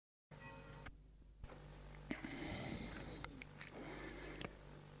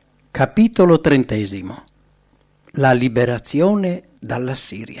Capitolo 30. La liberazione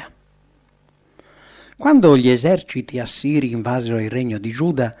dall'Assiria. Quando gli eserciti assiri invasero il regno di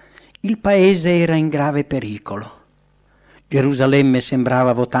Giuda, il paese era in grave pericolo. Gerusalemme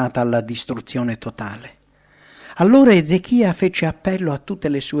sembrava votata alla distruzione totale. Allora Ezechia fece appello a tutte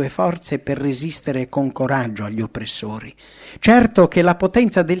le sue forze per resistere con coraggio agli oppressori, certo che la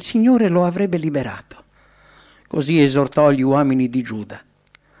potenza del Signore lo avrebbe liberato. Così esortò gli uomini di Giuda: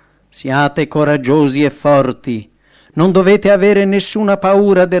 siate coraggiosi e forti, non dovete avere nessuna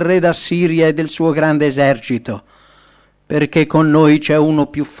paura del re d'Assiria e del suo grande esercito, perché con noi c'è uno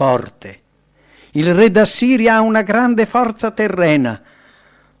più forte. Il re d'Assiria ha una grande forza terrena,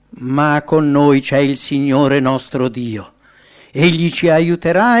 ma con noi c'è il Signore nostro Dio. Egli ci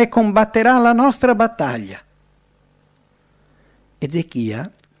aiuterà e combatterà la nostra battaglia.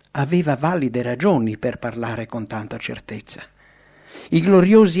 Ezechia aveva valide ragioni per parlare con tanta certezza. I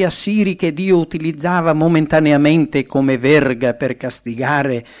gloriosi assiri che Dio utilizzava momentaneamente come verga per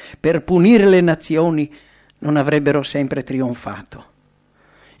castigare, per punire le nazioni, non avrebbero sempre trionfato.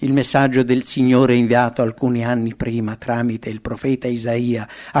 Il messaggio del Signore inviato alcuni anni prima tramite il profeta Isaia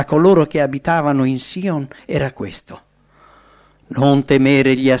a coloro che abitavano in Sion era questo: non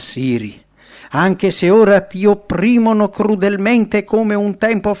temere gli assiri, anche se ora ti opprimono crudelmente come un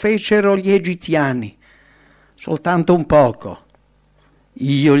tempo fecero gli egiziani. Soltanto un poco.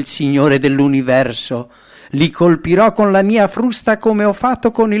 Io, il Signore dell'universo, li colpirò con la mia frusta come ho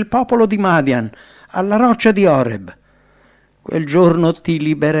fatto con il popolo di Madian, alla roccia di Oreb. Quel giorno ti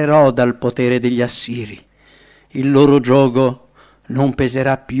libererò dal potere degli assiri. Il loro giogo non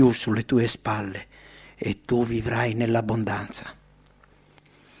peserà più sulle tue spalle e tu vivrai nell'abbondanza.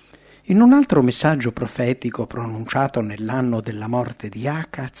 In un altro messaggio profetico pronunciato nell'anno della morte di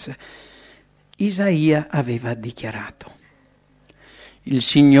Acaz, Isaia aveva dichiarato: il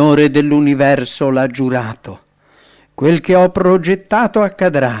Signore dell'universo l'ha giurato, quel che ho progettato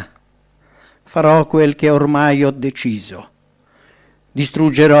accadrà, farò quel che ormai ho deciso.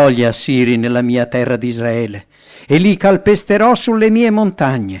 Distruggerò gli assiri nella mia terra di Israele e li calpesterò sulle mie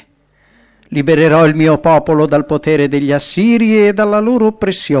montagne. Libererò il mio popolo dal potere degli assiri e dalla loro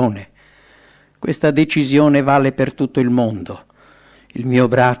oppressione. Questa decisione vale per tutto il mondo. Il mio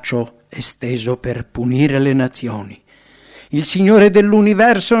braccio è steso per punire le nazioni. Il Signore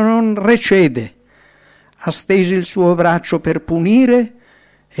dell'universo non recede. Ha steso il suo braccio per punire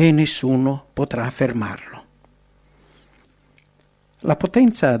e nessuno potrà fermarlo. La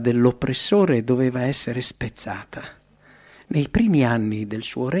potenza dell'oppressore doveva essere spezzata. Nei primi anni del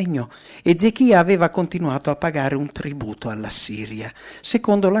suo regno, Ezechia aveva continuato a pagare un tributo all'Assiria,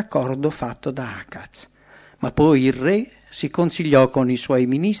 secondo l'accordo fatto da Acaz. Ma poi il re si consigliò con i suoi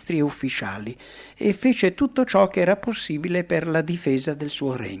ministri e ufficiali e fece tutto ciò che era possibile per la difesa del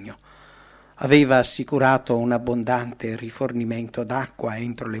suo regno. Aveva assicurato un abbondante rifornimento d'acqua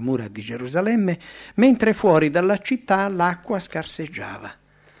entro le mura di Gerusalemme, mentre fuori dalla città l'acqua scarseggiava.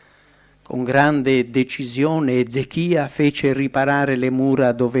 Con grande decisione Ezechia fece riparare le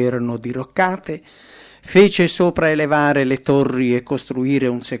mura dove erano diroccate, fece sopraelevare le torri e costruire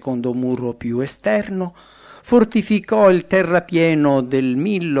un secondo muro più esterno, fortificò il terrapieno del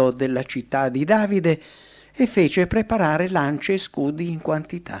Millo della città di Davide e fece preparare lance e scudi in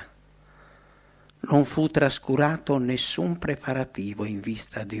quantità. Non fu trascurato nessun preparativo in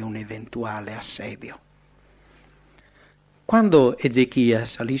vista di un eventuale assedio. Quando Ezechia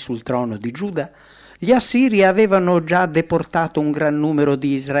salì sul trono di Giuda, gli assiri avevano già deportato un gran numero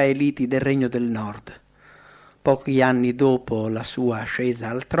di israeliti del regno del nord. Pochi anni dopo la sua ascesa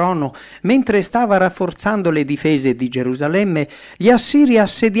al trono, mentre stava rafforzando le difese di Gerusalemme, gli assiri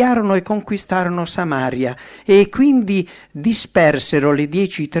assediarono e conquistarono Samaria e quindi dispersero le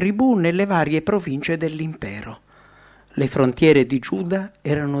 10 tribù nelle varie province dell'impero. Le frontiere di Giuda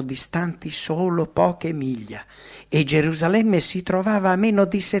erano distanti solo poche miglia e Gerusalemme si trovava a meno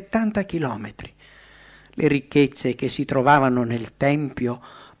di 70 chilometri. Le ricchezze che si trovavano nel Tempio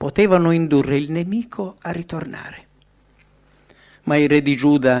potevano indurre il nemico a ritornare. Ma il re di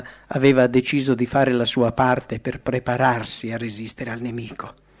Giuda aveva deciso di fare la sua parte per prepararsi a resistere al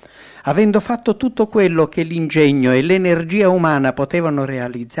nemico. Avendo fatto tutto quello che l'ingegno e l'energia umana potevano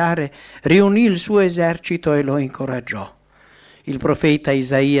realizzare, riunì il suo esercito e lo incoraggiò. Il profeta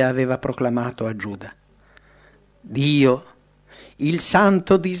Isaia aveva proclamato a Giuda: Dio, il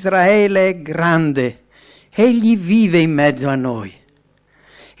Santo di Israele, è grande, egli vive in mezzo a noi.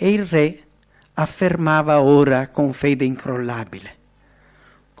 E il re affermava ora con fede incrollabile: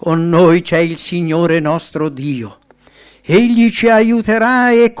 con noi c'è il Signore nostro Dio, egli ci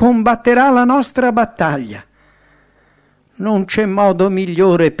aiuterà e combatterà la nostra battaglia. Non c'è modo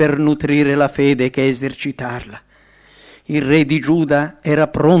migliore per nutrire la fede che esercitarla. Il re di Giuda era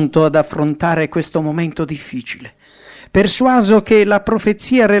pronto ad affrontare questo momento difficile. Persuaso che la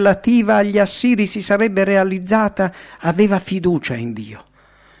profezia relativa agli Assiri si sarebbe realizzata, aveva fiducia in Dio.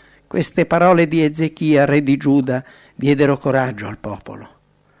 Queste parole di Ezechia, re di Giuda, diedero coraggio al popolo.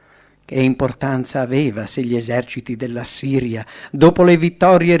 Che importanza aveva se gli eserciti dell'Assiria, dopo le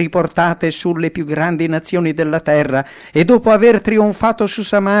vittorie riportate sulle più grandi nazioni della terra e dopo aver trionfato su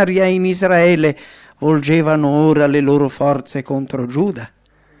Samaria e in Israele, volgevano ora le loro forze contro Giuda?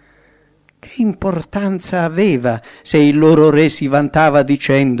 Che importanza aveva se il loro re si vantava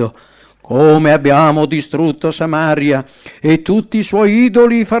dicendo: come abbiamo distrutto Samaria e tutti i suoi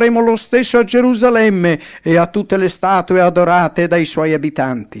idoli, faremo lo stesso a Gerusalemme e a tutte le statue adorate dai suoi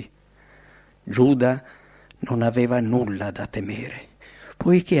abitanti. Giuda non aveva nulla da temere,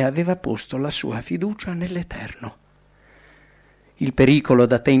 poiché aveva posto la sua fiducia nell'Eterno. Il pericolo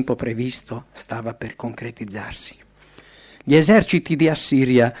da tempo previsto stava per concretizzarsi. Gli eserciti di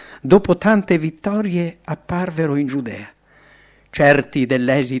Assiria, dopo tante vittorie, apparvero in Giudea. Certi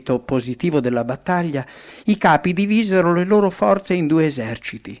dell'esito positivo della battaglia, i capi divisero le loro forze in 2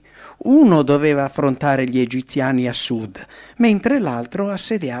 eserciti. Uno doveva affrontare gli egiziani a sud, mentre l'altro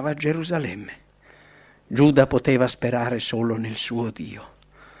assediava Gerusalemme. Giuda poteva sperare solo nel suo Dio.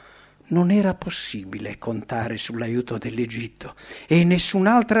 Non era possibile contare sull'aiuto dell'Egitto e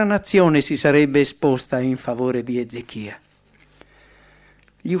nessun'altra nazione si sarebbe esposta in favore di Ezechia.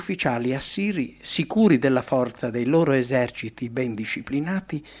 Gli ufficiali assiri, sicuri della forza dei loro eserciti ben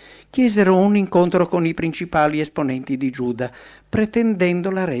disciplinati, chiesero un incontro con i principali esponenti di Giuda,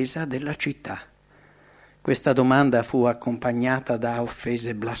 pretendendo la resa della città. Questa domanda fu accompagnata da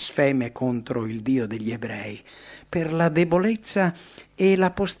offese blasfeme contro il Dio degli ebrei, per la debolezza e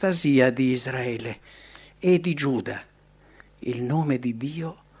l'apostasia di Israele e di Giuda. Il nome di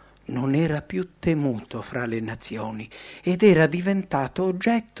Dio non era più temuto fra le nazioni ed era diventato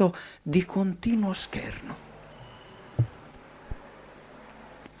oggetto di continuo scherno.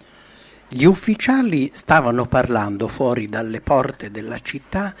 Gli ufficiali stavano parlando fuori dalle porte della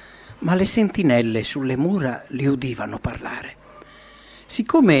città, ma le sentinelle sulle mura li udivano parlare.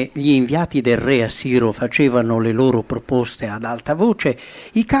 Siccome gli inviati del re Assiro facevano le loro proposte ad alta voce,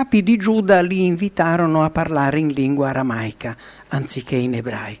 i capi di Giuda li invitarono a parlare in lingua aramaica anziché in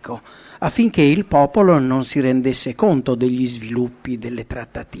ebraico, affinché il popolo non si rendesse conto degli sviluppi delle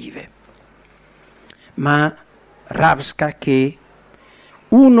trattative. Ma Ravscaché,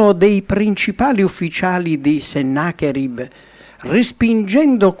 uno dei principali ufficiali di Sennacherib,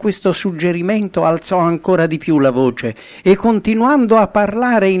 respingendo questo suggerimento, alzò ancora di più la voce e, continuando a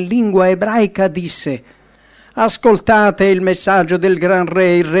parlare in lingua ebraica, disse: «Ascoltate il messaggio del gran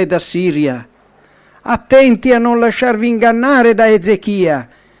re, il re d'Assiria. Attenti a non lasciarvi ingannare da Ezechia.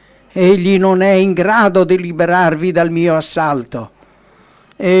 Egli non è in grado di liberarvi dal mio assalto.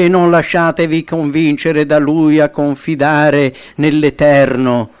 E non lasciatevi convincere da lui a confidare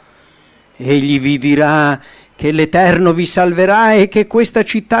nell'Eterno. Egli vi dirà che l'Eterno vi salverà e che questa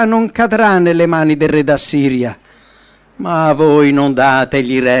città non cadrà nelle mani del re d'Assiria. Ma voi non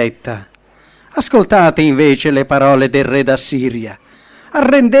dategli retta. Ascoltate invece le parole del re d'Assiria.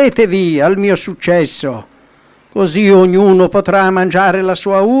 Arrendetevi al mio successo. Così ognuno potrà mangiare la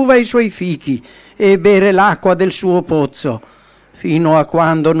sua uva e i suoi fichi e bere l'acqua del suo pozzo, fino a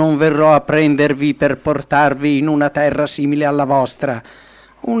quando non verrò a prendervi per portarvi in una terra simile alla vostra,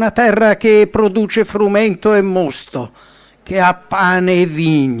 una terra che produce frumento e mosto, che ha pane e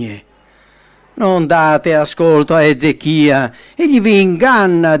vigne. Non date ascolto a Ezechia, egli vi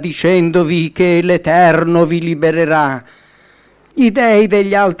inganna dicendovi che l'Eterno vi libererà. Gli dei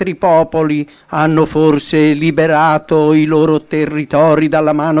degli altri popoli hanno forse liberato i loro territori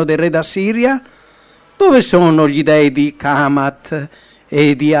dalla mano del re d'Assiria? Dove sono gli dei di Kamat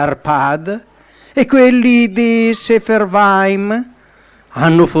e di Arpad? E quelli di Sefervaim?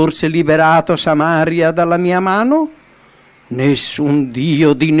 Hanno forse liberato Samaria dalla mia mano? Nessun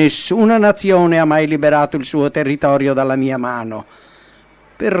dio di nessuna nazione ha mai liberato il suo territorio dalla mia mano.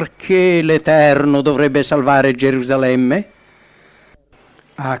 Perché l'Eterno dovrebbe salvare Gerusalemme?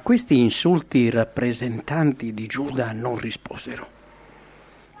 A questi insulti i rappresentanti di Giuda non risposero.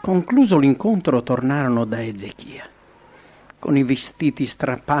 Concluso l'incontro tornarono da Ezechia. Con i vestiti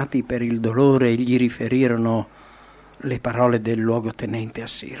strappati per il dolore gli riferirono le parole del luogotenente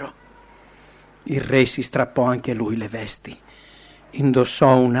assiro. Il re si strappò anche lui le vesti,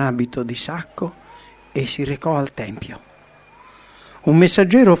 indossò un abito di sacco e si recò al tempio. Un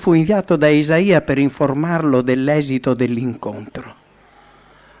messaggero fu inviato da Isaia per informarlo dell'esito dell'incontro.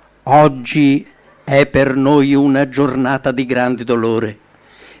 Oggi È per noi una giornata di grande dolore,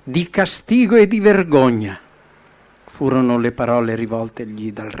 di castigo e di vergogna, furono le parole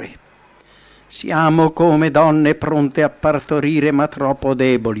rivoltegli dal re. Siamo come donne pronte a partorire, ma troppo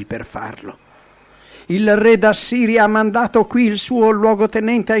deboli per farlo. Il re d'Assiria ha mandato qui il suo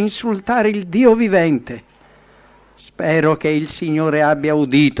luogotenente a insultare il Dio vivente. Spero che il Signore abbia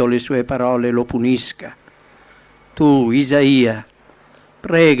udito le sue parole e lo punisca. Tu, Isaia,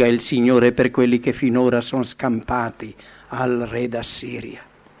 prega il Signore per quelli che finora sono scampati al re d'Assiria.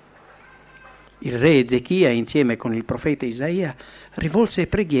 Il re Ezechia, insieme con il profeta Isaia, rivolse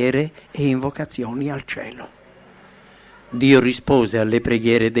preghiere e invocazioni al cielo. Dio rispose alle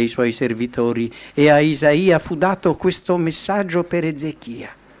preghiere dei suoi servitori e a Isaia fu dato questo messaggio per Ezechia.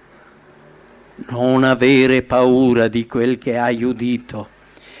 Non avere paura di quel che hai udito,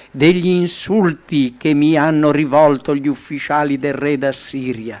 degli insulti che mi hanno rivolto gli ufficiali del re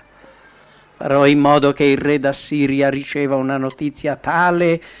d'Assiria. Farò in modo che il re d'Assiria riceva una notizia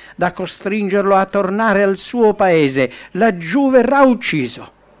tale da costringerlo a tornare al suo paese. Laggiù verrà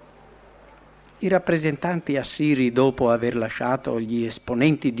ucciso. I rappresentanti assiri, dopo aver lasciato gli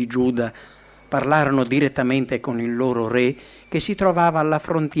esponenti di Giuda, parlarono direttamente con il loro re, che si trovava alla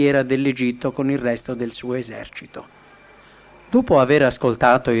frontiera dell'Egitto con il resto del suo esercito. Dopo aver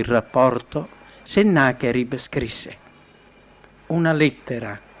ascoltato il rapporto, Sennacherib scrisse una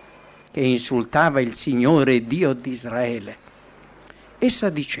lettera che insultava il Signore Dio di Israele. Essa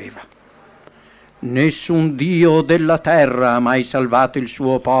diceva: nessun Dio della terra ha mai salvato il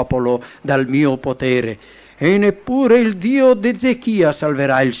suo popolo dal mio potere, e neppure il Dio d'Ezechia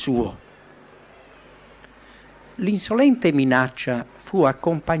salverà il suo. L'insolente minaccia fu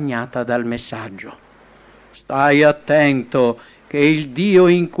accompagnata dal messaggio: stai attento che il Dio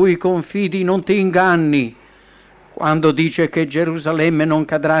in cui confidi non ti inganni. Quando dice che Gerusalemme non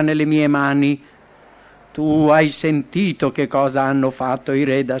cadrà nelle mie mani, tu hai sentito che cosa hanno fatto i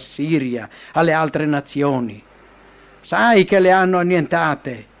re d'Assiria alle altre nazioni. Sai che le hanno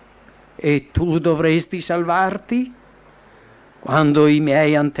annientate, e tu dovresti salvarti? Quando i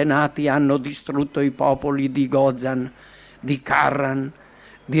miei antenati hanno distrutto i popoli di Gozan, di Carran,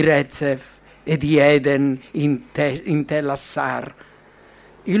 di Rezef e di Eden in Tel-Assar,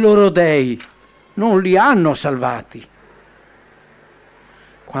 i loro dei non li hanno salvati.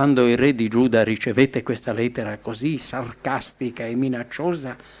 Quando il re di Giuda ricevette questa lettera così sarcastica e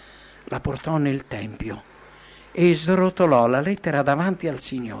minacciosa, la portò nel tempio e srotolò la lettera davanti al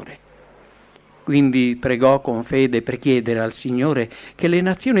Signore. Quindi pregò con fede per chiedere al Signore che le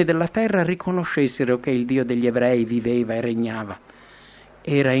nazioni della terra riconoscessero che il Dio degli ebrei viveva e regnava.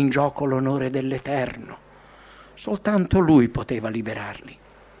 Era in gioco l'onore dell'Eterno. Soltanto Lui poteva liberarli.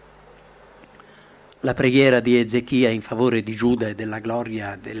 La preghiera di Ezechia in favore di Giuda e della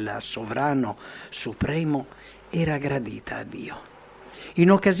gloria del sovrano supremo era gradita a Dio. In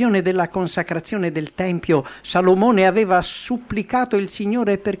occasione della consacrazione del Tempio, Salomone aveva supplicato il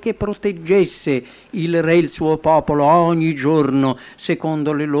Signore perché proteggesse il re e il suo popolo ogni giorno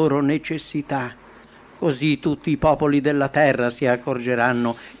secondo le loro necessità. Così tutti i popoli della terra si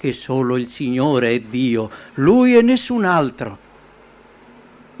accorgeranno che solo il Signore è Dio, Lui e nessun altro.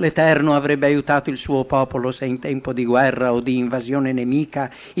 L'Eterno avrebbe aiutato il suo popolo se in tempo di guerra o di invasione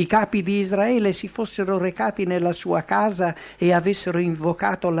nemica i capi di Israele si fossero recati nella sua casa e avessero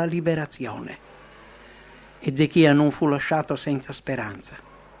invocato la liberazione. Ezechia non fu lasciato senza speranza.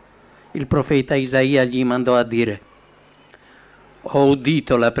 Il profeta Isaia gli mandò a dire: ho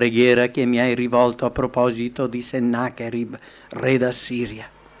udito la preghiera che mi hai rivolto a proposito di Sennacherib, re d'Assiria,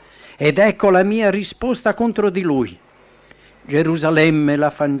 ed ecco la mia risposta contro di lui. Gerusalemme,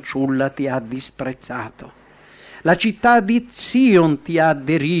 la fanciulla, ti ha disprezzato. La città di Sion ti ha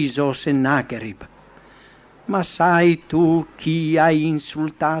deriso, Sennacherib. Ma sai tu chi hai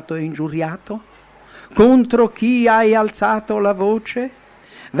insultato e ingiuriato? Contro chi hai alzato la voce?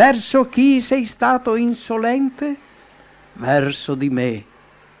 Verso chi sei stato insolente? Verso di me,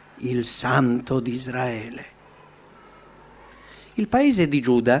 il Santo di Israele. Il paese di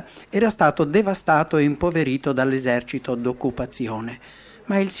Giuda era stato devastato e impoverito dall'esercito d'occupazione,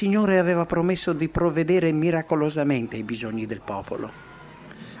 ma il Signore aveva promesso di provvedere miracolosamente ai bisogni del popolo.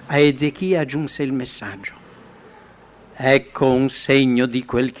 A Ezechia giunse il messaggio: ecco un segno di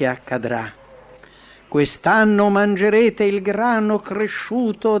quel che accadrà. Quest'anno mangerete il grano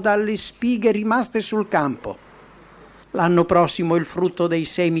cresciuto dalle spighe rimaste sul campo. L'anno prossimo il frutto dei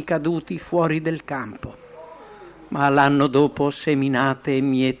semi caduti fuori del campo. Ma l'anno dopo seminate e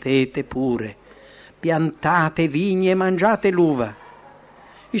mietete pure, piantate vigne e mangiate l'uva.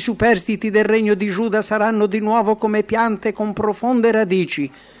 I superstiti del regno di Giuda saranno di nuovo come piante con profonde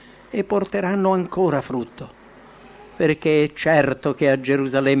radici, e porteranno ancora frutto, perché è certo che a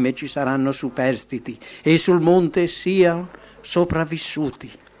Gerusalemme ci saranno superstiti e sul monte Sion sopravvissuti.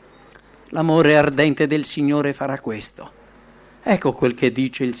 L'amore ardente del Signore farà questo. Ecco quel che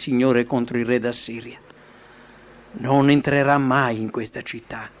dice il Signore contro il re d'Assiria. Non entrerà mai in questa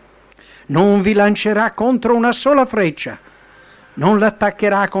città, non vi lancerà contro una sola freccia, non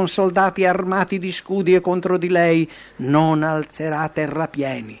l'attaccherà con soldati armati di scudi e contro di lei non alzerà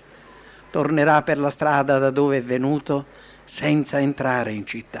terrapieni. Tornerà per la strada da dove è venuto senza entrare in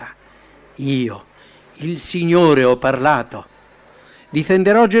città. Io, il Signore, ho parlato.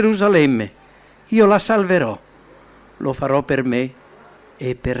 Difenderò Gerusalemme, io la salverò. Lo farò per me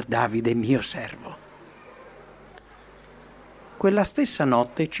e per Davide mio servo. Quella stessa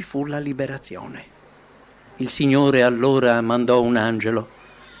notte ci fu la liberazione. Il Signore allora mandò un angelo,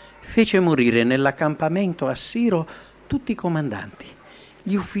 fece morire nell'accampamento assiro tutti i comandanti,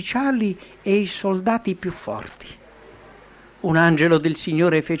 gli ufficiali e i soldati più forti. Un angelo del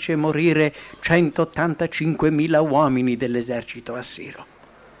Signore fece morire 185.000 uomini dell'esercito assiro.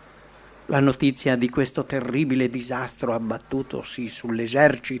 La notizia di questo terribile disastro abbattutosi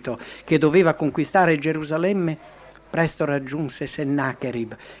sull'esercito che doveva conquistare Gerusalemme presto raggiunse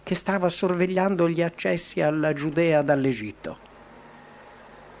Sennacherib, che stava sorvegliando gli accessi alla Giudea dall'Egitto.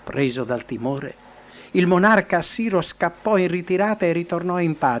 Preso dal timore, il monarca assiro scappò in ritirata e ritornò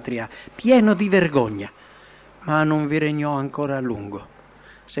in patria, pieno di vergogna, ma non vi regnò ancora a lungo.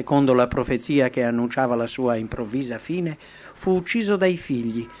 Secondo la profezia che annunciava la sua improvvisa fine, fu ucciso dai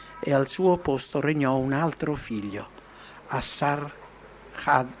figli e al suo posto regnò un altro figlio, Assar-Haddon.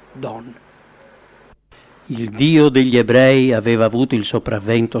 Il Dio degli ebrei aveva avuto il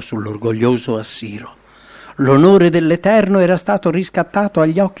sopravvento sull'orgoglioso Assiro. L'onore dell'Eterno era stato riscattato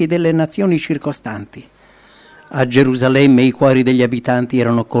agli occhi delle nazioni circostanti. A Gerusalemme i cuori degli abitanti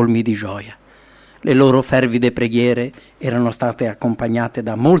erano colmi di gioia. Le loro fervide preghiere erano state accompagnate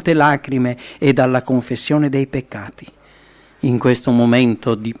da molte lacrime e dalla confessione dei peccati. In questo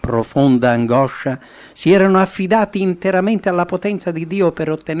momento di profonda angoscia si erano affidati interamente alla potenza di Dio per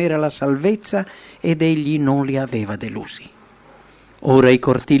ottenere la salvezza ed egli non li aveva delusi. Ora i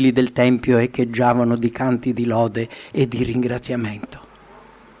cortili del Tempio echeggiavano di canti di lode e di ringraziamento.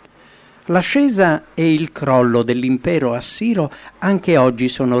 L'ascesa e il crollo dell'impero assiro anche oggi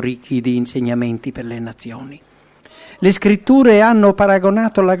sono ricchi di insegnamenti per le nazioni. Le scritture hanno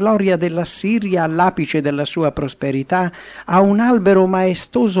paragonato la gloria dell'Assiria all'apice della sua prosperità a un albero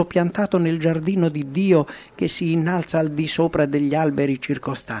maestoso piantato nel giardino di Dio che si innalza al di sopra degli alberi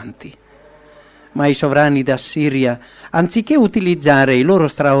circostanti. Ma i sovrani d'Assiria, anziché utilizzare i loro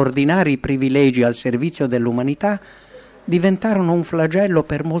straordinari privilegi al servizio dell'umanità, diventarono un flagello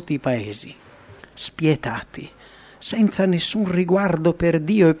per molti paesi, spietati, senza nessun riguardo per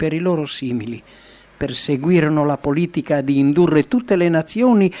Dio e per i loro simili. Perseguirono la politica di indurre tutte le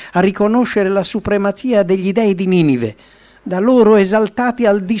nazioni a riconoscere la supremazia degli dei di Ninive, da loro esaltati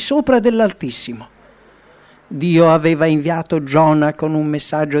al di sopra dell'Altissimo. Dio aveva inviato Giona con un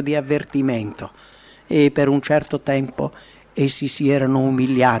messaggio di avvertimento e per un certo tempo essi si erano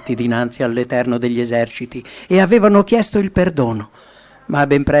umiliati dinanzi all'Eterno degli eserciti e avevano chiesto il perdono, ma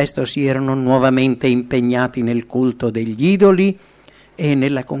ben presto si erano nuovamente impegnati nel culto degli idoli e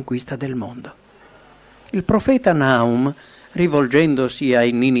nella conquista del mondo. Il profeta Naum, rivolgendosi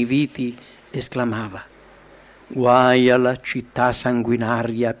ai Niniviti, esclamava: «Guai alla città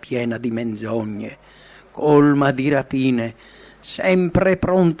sanguinaria piena di menzogne, colma di rapine, sempre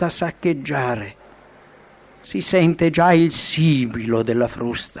pronta a saccheggiare. Si sente già il sibilo della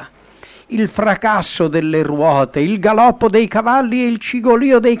frusta, il fracasso delle ruote, il galoppo dei cavalli e il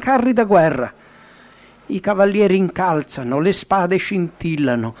cigolio dei carri da guerra. I cavalieri incalzano, le spade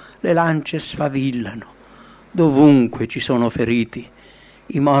scintillano, le lance sfavillano. Dovunque ci sono feriti,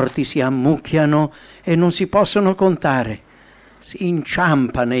 i morti si ammucchiano e non si possono contare, si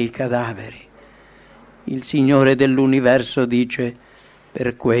inciampa nei cadaveri. Il Signore dell'universo dice: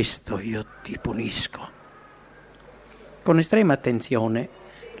 per questo io ti punisco». Con estrema attenzione,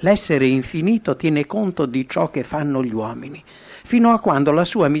 l'essere infinito tiene conto di ciò che fanno gli uomini, fino a quando la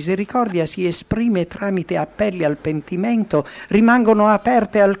sua misericordia si esprime tramite appelli al pentimento, rimangono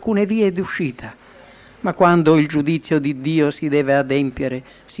aperte alcune vie d'uscita. Ma quando il giudizio di Dio si deve adempiere,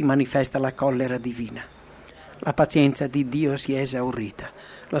 si manifesta la collera divina. La pazienza di Dio si è esaurita,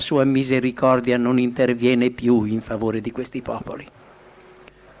 la sua misericordia non interviene più in favore di questi popoli.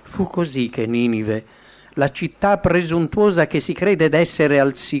 Fu così che Ninive, la città presuntuosa che si crede d'essere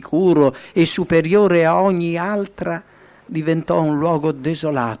al sicuro e superiore a ogni altra, diventò un luogo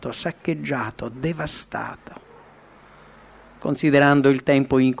desolato, saccheggiato, devastato. considerando il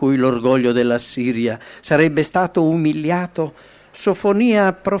tempo in cui l'orgoglio dell'Assiria sarebbe stato umiliato,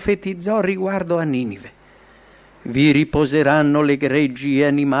 Sofonia profetizzò riguardo a Ninive. Vi riposeranno le greggi e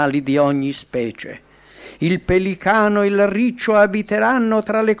animali di ogni specie. Il pelicano e il riccio abiteranno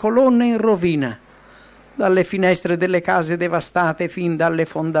tra le colonne in rovina. Dalle finestre delle case devastate fin dalle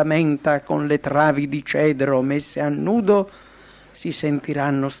fondamenta con le travi di cedro messe a nudo si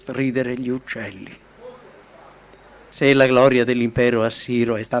sentiranno stridere gli uccelli. Se la gloria dell'impero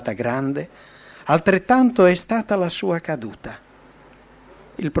assiro è stata grande, altrettanto è stata la sua caduta.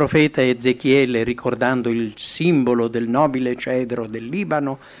 Il profeta Ezechiele, ricordando il simbolo del nobile cedro del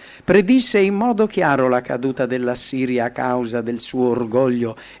Libano, predisse in modo chiaro la caduta dell'Assiria a causa del suo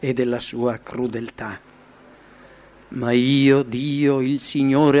orgoglio e della sua crudeltà. Ma io, Dio, il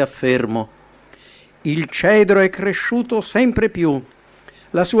Signore, affermo: il cedro è cresciuto sempre più,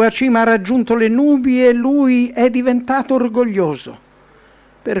 la sua cima ha raggiunto le nubi e lui è diventato orgoglioso.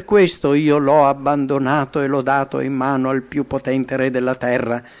 Per questo io l'ho abbandonato e l'ho dato in mano al più potente re della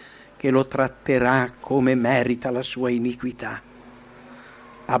terra, che lo tratterà come merita la sua iniquità.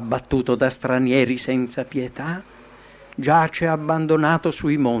 Abbattuto da stranieri senza pietà, giace abbandonato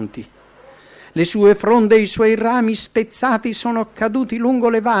sui monti. Le sue fronde e i suoi rami spezzati sono caduti lungo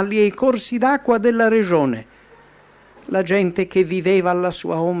le valli e i corsi d'acqua della regione. La gente che viveva alla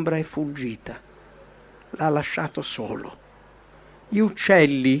sua ombra è fuggita. L'ha lasciato solo. Gli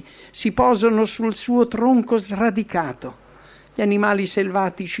uccelli si posano sul suo tronco sradicato. Gli animali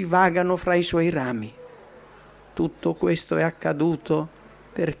selvatici vagano fra i suoi rami. Tutto questo è accaduto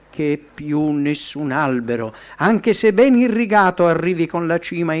perché più nessun albero, anche se ben irrigato, arrivi con la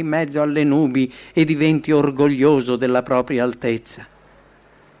cima in mezzo alle nubi e diventi orgoglioso della propria altezza.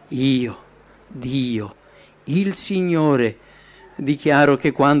 Io, Dio, il Signore, dichiaro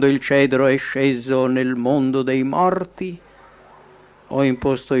che quando il cedro è sceso nel mondo dei morti, ho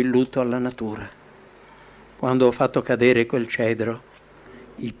imposto il lutto alla natura. Quando ho fatto cadere quel cedro,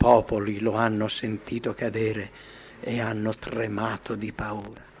 i popoli lo hanno sentito cadere e hanno tremato di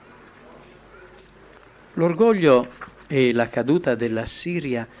paura. L'orgoglio e la caduta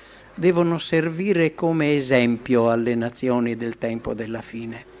dell'Assiria devono servire come esempio alle nazioni del tempo della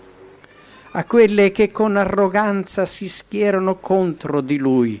fine, a quelle che con arroganza si schierano contro di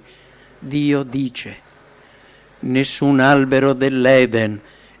lui. Dio dice: nessun albero dell'Eden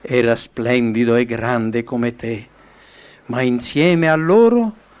era splendido e grande come te, ma insieme a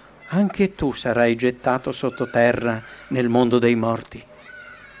loro anche tu sarai gettato sottoterra nel mondo dei morti.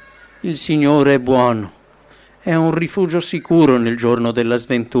 Il Signore è buono, è un rifugio sicuro nel giorno della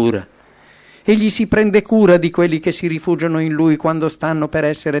sventura. Egli si prende cura di quelli che si rifugiano in Lui quando stanno per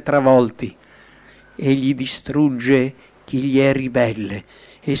essere travolti. Egli distrugge chi gli è ribelle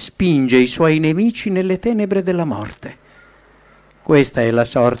e spinge i suoi nemici nelle tenebre della morte. Questa è la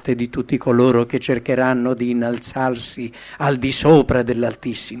sorte di tutti coloro che cercheranno di innalzarsi al di sopra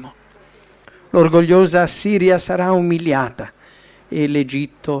dell'Altissimo. L'orgogliosa Assiria sarà umiliata e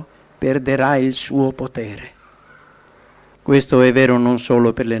l'Egitto perderà il suo potere. Questo è vero non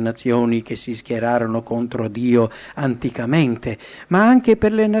solo per le nazioni che si schierarono contro Dio anticamente, ma anche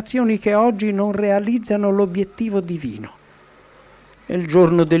per le nazioni che oggi non realizzano l'obiettivo divino. È il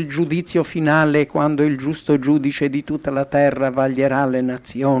giorno del giudizio finale, quando il giusto giudice di tutta la terra vaglierà le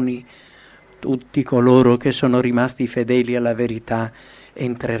nazioni. Tutti coloro che sono rimasti fedeli alla verità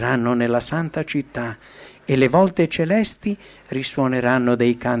entreranno nella santa città e le volte celesti risuoneranno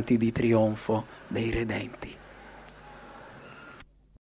dei canti di trionfo dei redenti.